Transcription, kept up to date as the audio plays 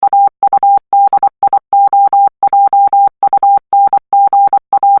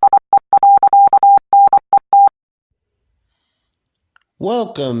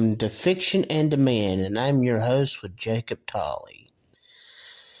Welcome to Fiction and Demand, and I'm your host with Jacob Tolley.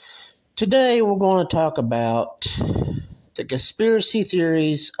 Today we're going to talk about the conspiracy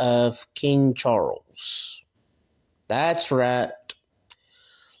theories of King Charles. That's right.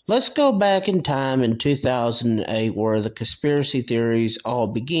 Let's go back in time in 2008 where the conspiracy theories all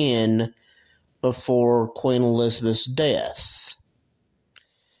began before Queen Elizabeth's death.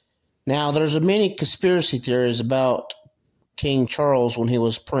 Now, there's many conspiracy theories about King Charles when he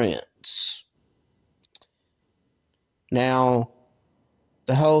was prince. Now,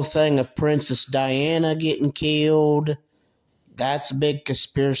 the whole thing of Princess Diana getting killed, that's a big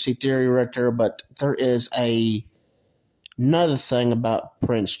conspiracy theory right there, but there is another thing about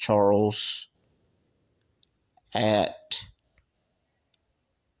Prince Charles that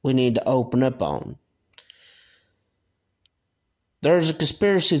we need to open up on. There's a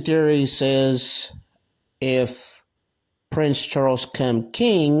conspiracy theory that says if Prince Charles come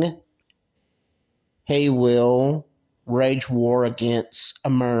king, he will wage war against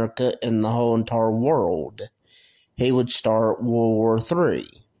America and the whole entire world. He would start World War III.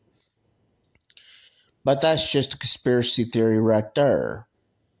 But that's just a conspiracy theory right there.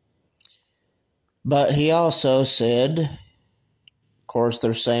 But he also said, of course,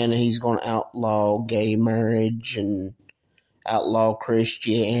 they're saying that he's going to outlaw gay marriage and outlaw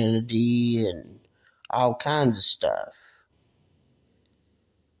Christianity and all kinds of stuff.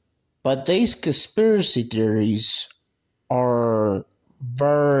 But these conspiracy theories are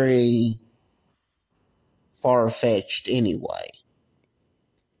very far-fetched anyway.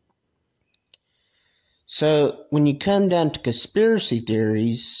 So when you come down to conspiracy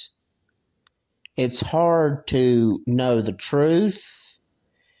theories, it's hard to know the truth.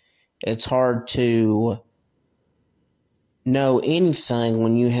 It's hard to know anything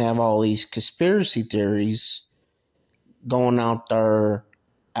when you have all these conspiracy theories going out there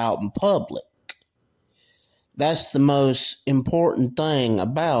out in public. That's the most important thing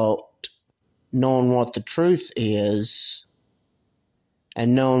about knowing what the truth is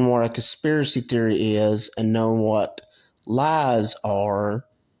and knowing what a conspiracy theory is and knowing what lies are.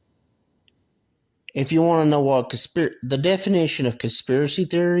 If you want to know what the definition of conspiracy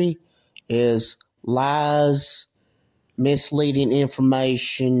theory is lies, misleading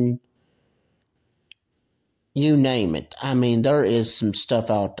information, you name it. I mean, there is some stuff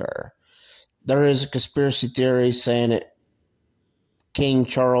out there. There is a conspiracy theory saying that King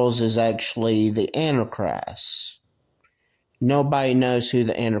Charles is actually the Antichrist. Nobody knows who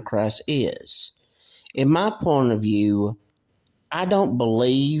the Antichrist is. In my point of view, I don't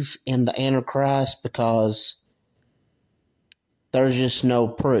believe in the Antichrist because there's just no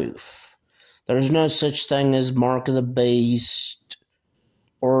proof. There's no such thing as Mark of the Beast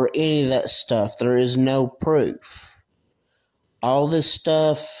or any of that stuff. There is no proof. All this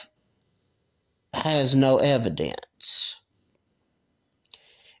stuff has no evidence.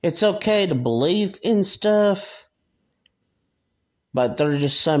 It's okay to believe in stuff, but there are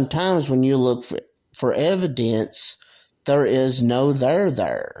just sometimes when you look for evidence, there is no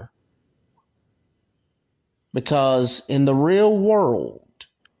there. Because in the real world,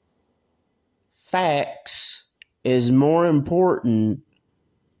 facts is more important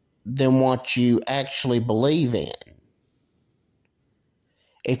than what you actually believe in.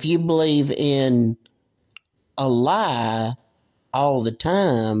 If you believe in a lie all the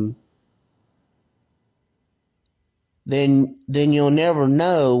time, then you'll never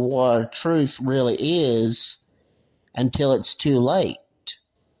know what truth really is until it's too late.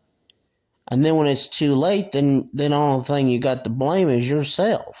 And then when it's too late, then the only thing you got to blame is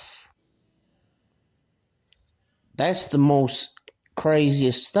yourself. That's the most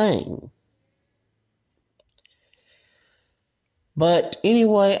craziest thing. But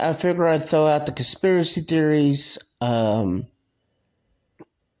anyway, I figure I'd throw out the conspiracy theories. You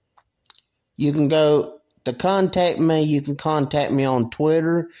can go to contact me. You can contact me on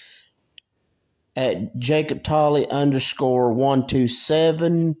Twitter at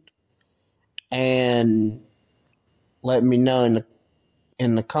JacobTolley_127 and let me know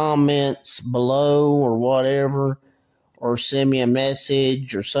in the comments below or whatever, or send me a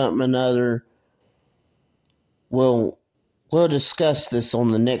message or something or another. We'll discuss this on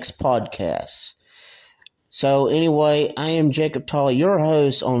the next podcast. So anyway, I am Jacob Tolley, your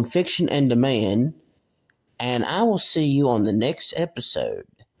host on Fiction and Demand, and I will see you on the next episode.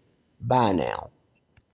 Bye now.